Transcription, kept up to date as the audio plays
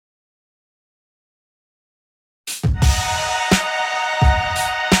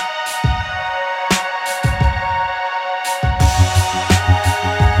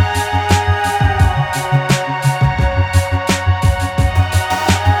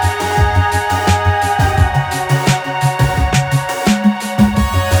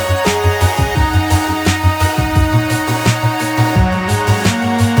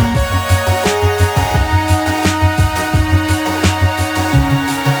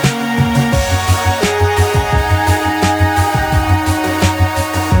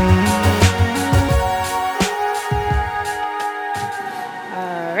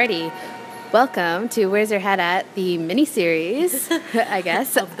Welcome to Where's Your Head At, the mini-series, I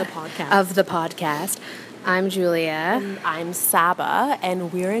guess. Of the podcast. Of the podcast. I'm Julia. And I'm Saba,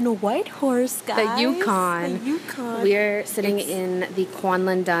 and we're in Whitehorse, guys. The YUKON. The YUKON. We're sitting in the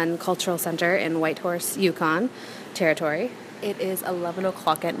Kwanlin Dun Cultural Center in Whitehorse, Yukon territory. It is 11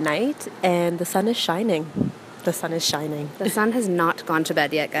 o'clock at night, and the sun is shining. The sun is shining. The sun has not gone to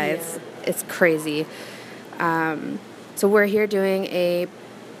bed yet, guys. Yeah. It's crazy. So we're here doing a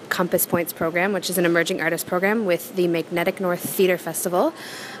Compass Points program, which is an emerging artist program with the Magnetic North Theatre Festival.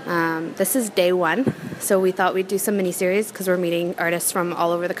 This is day one, so we thought we'd do some mini-series because we're meeting artists from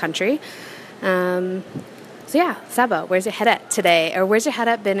all over the country. So yeah, Saba, where's your head at today? Or where's your head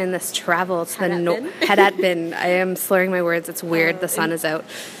at been in this travel? It's head at been. I am slurring my words. It's weird. The sun is out.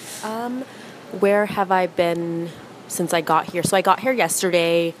 Where have I been since I got here? So I got here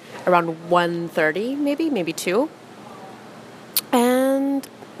yesterday around 1:30, maybe 2. And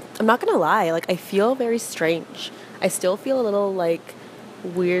I'm not gonna lie, I feel very strange. I still feel a little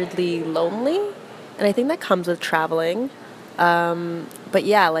weirdly lonely, and I think that comes with traveling. But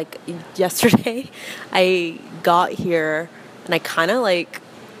yeah, yesterday I got here and I kind of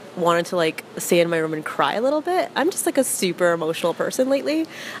wanted to stay in my room and cry a little bit. I'm just a super emotional person lately.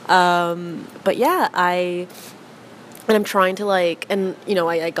 But yeah, I'm trying to I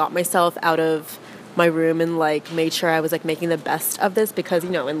got myself out of my room and made sure I was making the best of this, because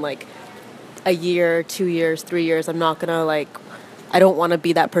in a year, 2 years, 3 years, I'm not gonna I don't want to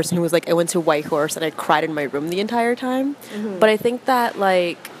be that person who was I went to Whitehorse and I cried in my room the entire time. Mm-hmm. But I think that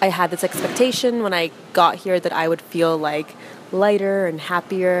I had this expectation when I got here that I would feel lighter and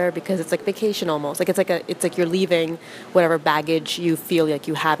happier, because it's vacation almost. It's you're leaving whatever baggage you feel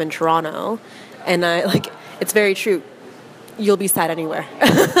you have in Toronto, and it's very true. You'll be sad anywhere.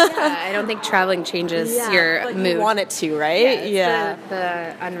 Yeah, I don't think traveling changes your mood. You want it to, right? Yeah.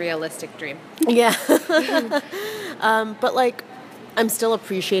 The unrealistic dream. Yeah. But I'm still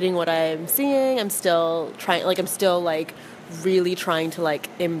appreciating what I'm seeing. I'm still trying, really trying to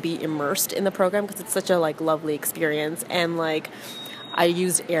be immersed in the program, because it's such a lovely experience. And I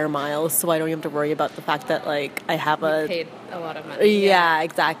used air miles, so I don't even have to worry about the fact that I have paid a lot of money. Yeah,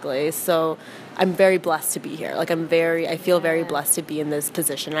 exactly. So I'm very blessed to be here. I feel very blessed to be in this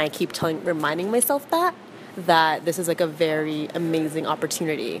position. And I keep reminding myself that this is a very amazing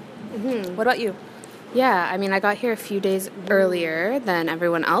opportunity. Mm-hmm. What about you? Yeah, I got here a few days earlier than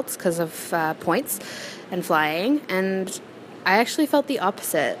everyone else because of points and flying, and I actually felt the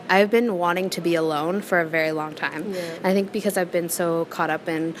opposite. I've been wanting to be alone for a very long time. Yeah. I think because I've been so caught up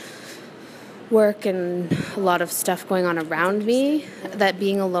in work and a lot of stuff going on around me, that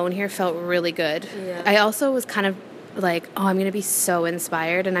being alone here felt really good. Yeah. I also was kind of I'm going to be so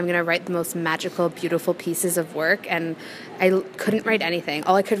inspired and I'm going to write the most magical, beautiful pieces of work, and I couldn't write anything.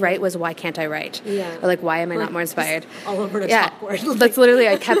 All I could write was, why can't I write? Yeah. Or why am I not more inspired? All over the chalkboard. That's literally,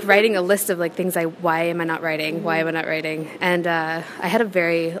 I kept writing a list of things why am I not writing? Mm-hmm. Why am I not writing? And I had a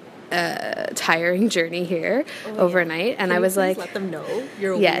very tiring journey here overnight, and I was let them know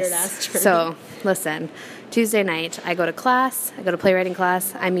your weird ass journey. So listen, Tuesday night I go to playwriting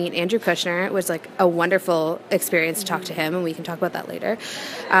class. I meet Andrew Kushner. It was a wonderful experience to talk to him, and we can talk about that later.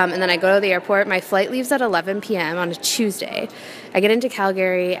 And then I go to the airport. My flight leaves at 11 p.m. on a Tuesday. I get into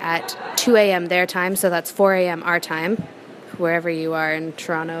Calgary at 2 a.m. their time, so that's 4 a.m. our time, wherever you are in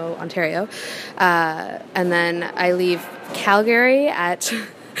Toronto, Ontario. And then I leave Calgary at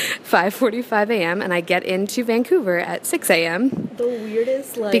 5:45 a.m. and I get into Vancouver at 6 a.m. The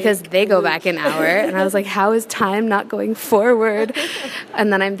weirdest, because they go back an hour, and I was how is time not going forward?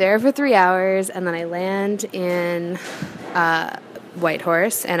 And then I'm there for 3 hours, and then I land in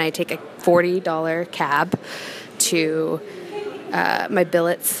Whitehorse, and I take a $40 cab to my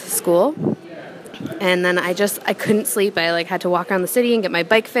billets school. And then I couldn't sleep. I had to walk around the city and get my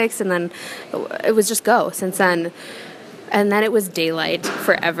bike fixed, and then it was just go since then. And then it was daylight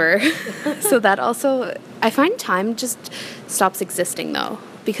forever. So that also, I find time just stops existing, though,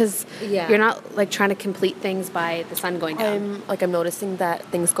 because you're not trying to complete things by the sun going down. I'm noticing that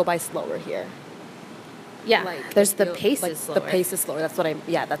things go by slower here. Yeah, there's the pace is slower. The pace is slower. That's what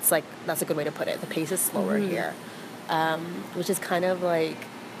that's a good way to put it. The pace is slower here, which is kind of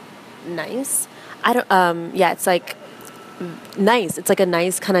nice. I don't. It's nice. It's a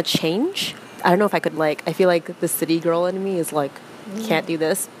nice kind of change. I don't know if I could I feel the city girl in me is can't do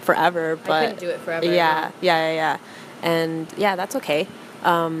this forever, but I couldn't do it forever. Yeah. And that's okay.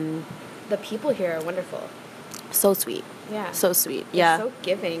 The people here are wonderful. So sweet. Yeah. So sweet. They're so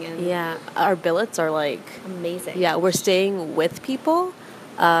giving. And our billets are amazing. Yeah, we're staying with people.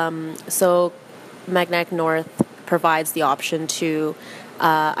 So Magnetic North provides the option to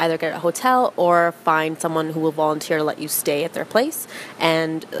either get a hotel or find someone who will volunteer to let you stay at their place.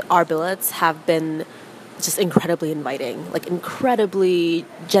 And our billets have been just incredibly inviting, like incredibly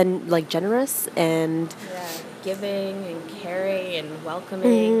generous and giving and caring and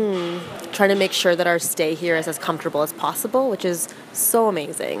welcoming. Trying to make sure that our stay here is as comfortable as possible, which is so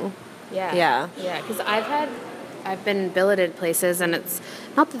amazing. Yeah, because I've been billeted places, and it's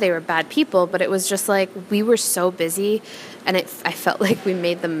not that they were bad people, but it was just like we were so busy, and I felt like we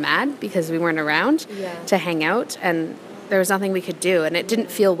made them mad because we weren't around to hang out, and there was nothing we could do, and it didn't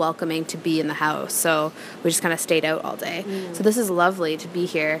feel welcoming to be in the house, so we just kind of stayed out all day. So this is lovely to be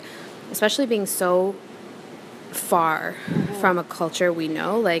here, especially being so far from a culture we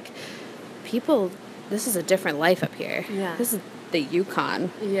know. Like, people, this is a different life up here. This is the Yukon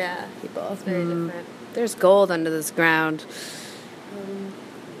people. It's very different. There's gold under this ground.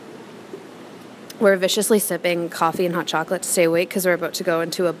 We're viciously sipping coffee and hot chocolate to stay awake because we're about to go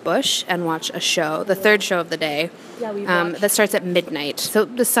into a bush and watch a show, the third show of the day. That starts at midnight. So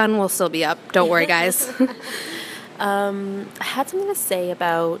the sun will still be up. Don't worry, guys. I had something to say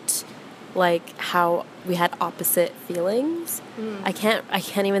about like how we had opposite feelings. I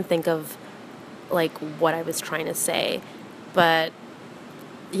can't even think of like what I was trying to say, but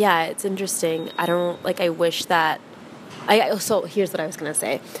yeah, it's interesting. I wish that so here's what I was going to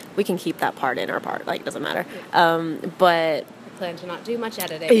say. We can keep that part in our part. Like, it doesn't matter. But I plan to not do much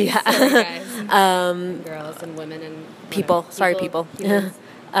editing. Yeah. Sorry, guys. Girls and women and people. Sorry, people. Humans.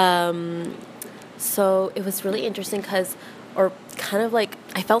 So it was really interesting because, or kind of like,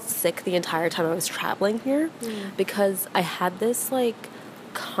 I felt sick the entire time I was traveling here because I had this like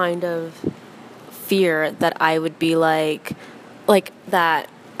kind of fear that I would be like that.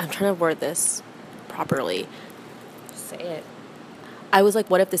 I'm trying to word this properly. Say it. I was like,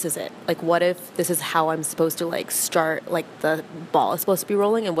 what if this is it? Like, what if this is how I'm supposed to like start, like the ball is supposed to be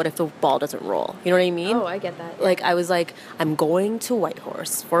rolling, and what if the ball doesn't roll? You know what I mean? Oh, I get that. Yeah. Like, I was like, I'm going to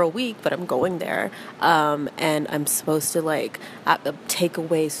Whitehorse for a week, but I'm going there, and I'm supposed to like take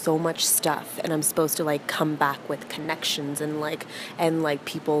away so much stuff, and I'm supposed to like come back with connections and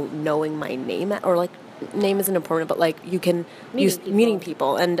people knowing my name, or like name isn't important, but like you can meeting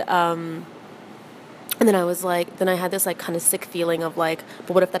people. And then I was like, then I had this like kind of sick feeling of like,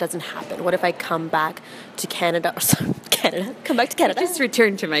 but what if that doesn't happen? What if I come back to Canada? Come back to Canada. Just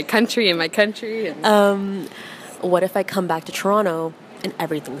return to my country and what if I come back to Toronto and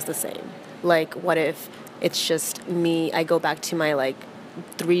everything's the same? Like, what if it's just me? I go back to my like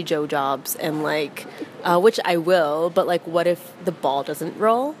 3 Joe jobs and like, which I will, but like, what if the ball doesn't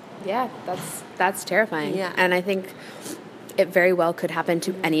roll? Yeah, that's terrifying. Yeah. And I think it very well could happen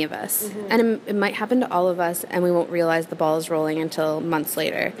to any of us. And it might happen to all of us, and we won't realize the ball is rolling until months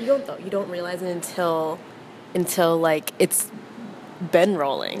later. You don't, though. You don't realize it until like it's been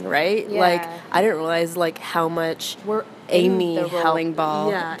rolling, right? Yeah. Like, I didn't realize like how much Amy the rolling ball,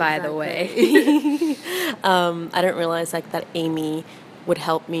 by the way. I didn't realize like that Amy would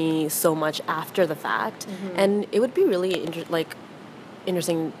help me so much after the fact. And it would be really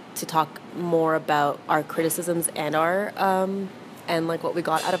interesting to talk more about our criticisms and our and like what we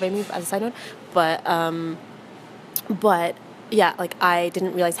got out of Amy as a side note, but yeah, like I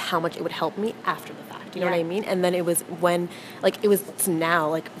didn't realize how much it would help me after the fact. You know what I mean? And then it was when it's now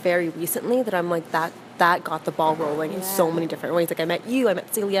like very recently that I'm like that got the ball rolling in so many different ways. Like I met you, I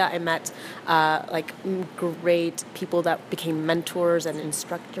met Celia, I met like great people that became mentors and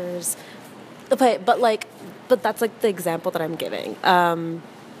instructors. But that's like the example that I'm giving.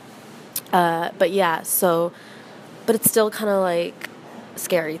 But it's still kind of like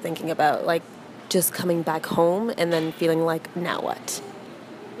scary thinking about like just coming back home and then feeling like, now what?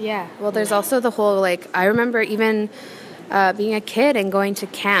 Yeah. Well, there's also the whole like, I remember even being a kid and going to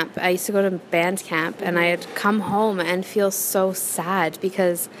camp. I used to go to band camp, and I'd come home and feel so sad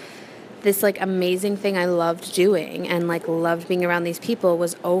because this like amazing thing I loved doing and like loved being around these people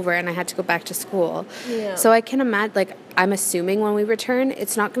was over, and I had to go back to school. Yeah. So I can imagine, like, I'm assuming when we return,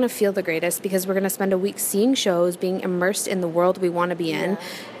 it's not going to feel the greatest because we're going to spend a week seeing shows, being immersed in the world we want to be in,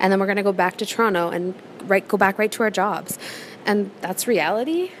 and then we're going to go back to Toronto and go back right to our jobs. And that's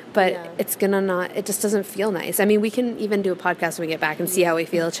reality, but it's it just doesn't feel nice. I mean, we can even do a podcast when we get back and see how we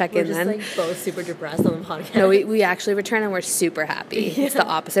feel, check in then. We're just like both super depressed on the podcast. No, we actually return and we're super happy. It's the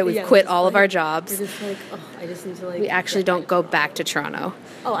opposite. We've quit all of our jobs. We're just like, I just need to like... We actually don't go back to Toronto.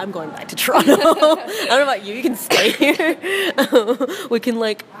 Oh, I'm going back to Toronto. I don't know about you. You can stay here. We can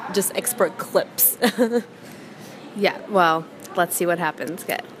like just export clips. Yeah, well, let's see what happens.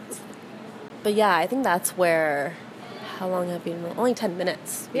 Good. But yeah, I think that's where... How long have you been rolling? Only 10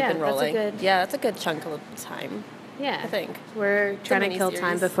 minutes we've been rolling. That's that's a good chunk of time. Yeah. I think. We're trying to kill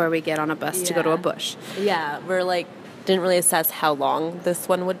time before we get on a bus to go to a bush. Yeah, we're like, didn't really assess how long this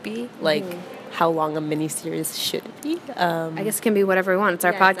one would be. Like, how long a mini-series should it be. I guess it can be whatever we want. It's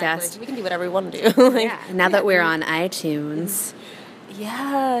our podcast. Exactly. We can do whatever we want to do. Like, now that we're on iTunes.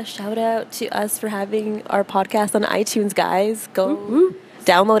 Yeah, shout out to us for having our podcast on iTunes, guys. Go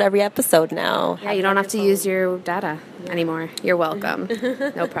download every episode now. Yeah, you don't have to use your data anymore. You're welcome.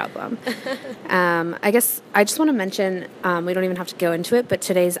 No problem. I guess I just want to mention, we don't even have to go into it, but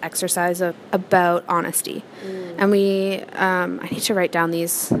today's exercise about honesty. And I need to write down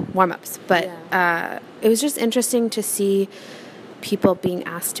these warm-ups, but it was just interesting to see people being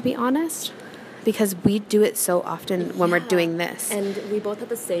asked to be honest, because we do it so often when we're doing this. And we both had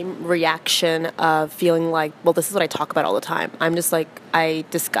the same reaction of feeling like, well, this is what I talk about all the time. I'm just like, I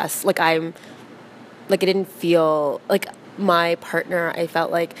discuss, like it didn't feel, like my partner, I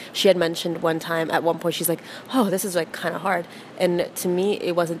felt like she had mentioned at one point, she's like, oh, this is like kind of hard. And to me,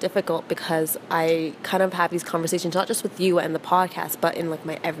 it wasn't difficult because I kind of have these conversations, not just with you and the podcast, but in like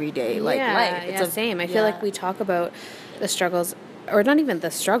my everyday life. Yeah, same. I feel like we talk about the struggles, or not even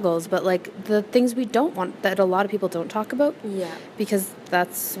the struggles, but like the things we don't want, that a lot of people don't talk about. Yeah. Because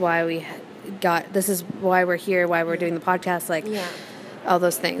that's why this is why we're here, why we're doing the podcast, like all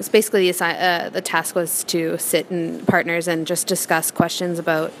those things. Basically, the task was to sit in partners and just discuss questions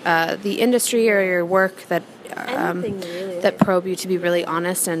about the industry or your work that that probe you to be really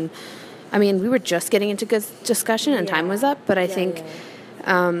honest. And I mean, we were just getting into good discussion and time was up, but I think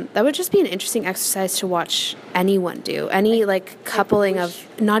that would just be an interesting exercise to watch anyone do. Any like coupling of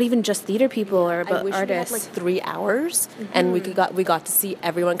not even just theater people or about artists. We had like 3 hours, and we got to see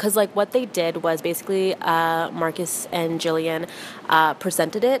everyone, because like what they did was basically Marcus and Jillian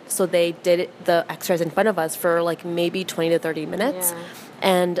presented it, so they did the exercise in front of us for like maybe 20 to 30 minutes.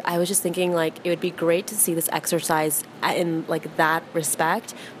 And I was just thinking, like, it would be great to see this exercise in like that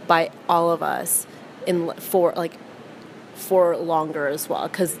respect by all of us for longer as well,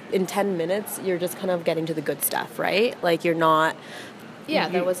 because in 10 minutes you're just kind of getting to the good stuff, right? Like you're not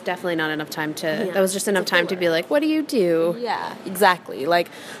there was definitely not enough time to that was just enough time to be like, what do you do? Yeah, exactly. Like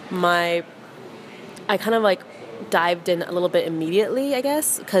I kind of like dived in a little bit immediately, I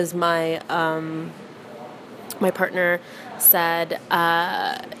guess, because my partner said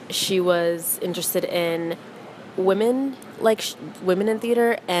she was interested in women in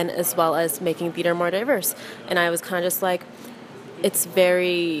theater, and as well as making theater more diverse. And I was kind of just like, it's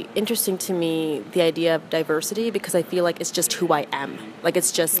very interesting to me, the idea of diversity, because I feel like it's just who I am. Like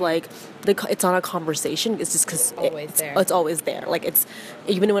it's just like it's not a conversation. It's just because it's always there. Like it's,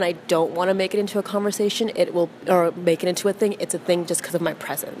 even when I don't want to make it into a conversation, or make it into a thing. It's a thing just because of my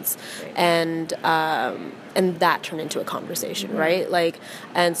presence, and that turned into a conversation, right? Like,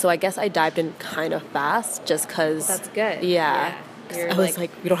 and so I guess I dived in kind of fast, just because. That's good. Yeah. I was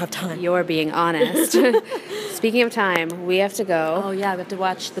like, we don't have time. You're being honest. Speaking of time, we have to go. Oh, yeah, we have to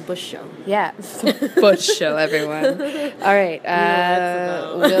watch the Bush show. Yeah. Bush show, everyone. All right.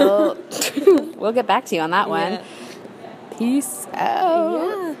 We'll get back to you on that one. Peace out.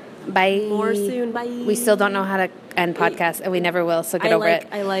 Yeah. Bye. More soon. Bye. We still don't know how to end podcasts, and we never will, so get over it.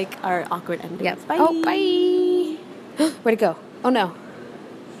 I like our awkward endings. Yep. Bye. Oh, bye. Where'd it go? Oh, no.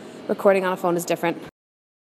 Recording on a phone is different.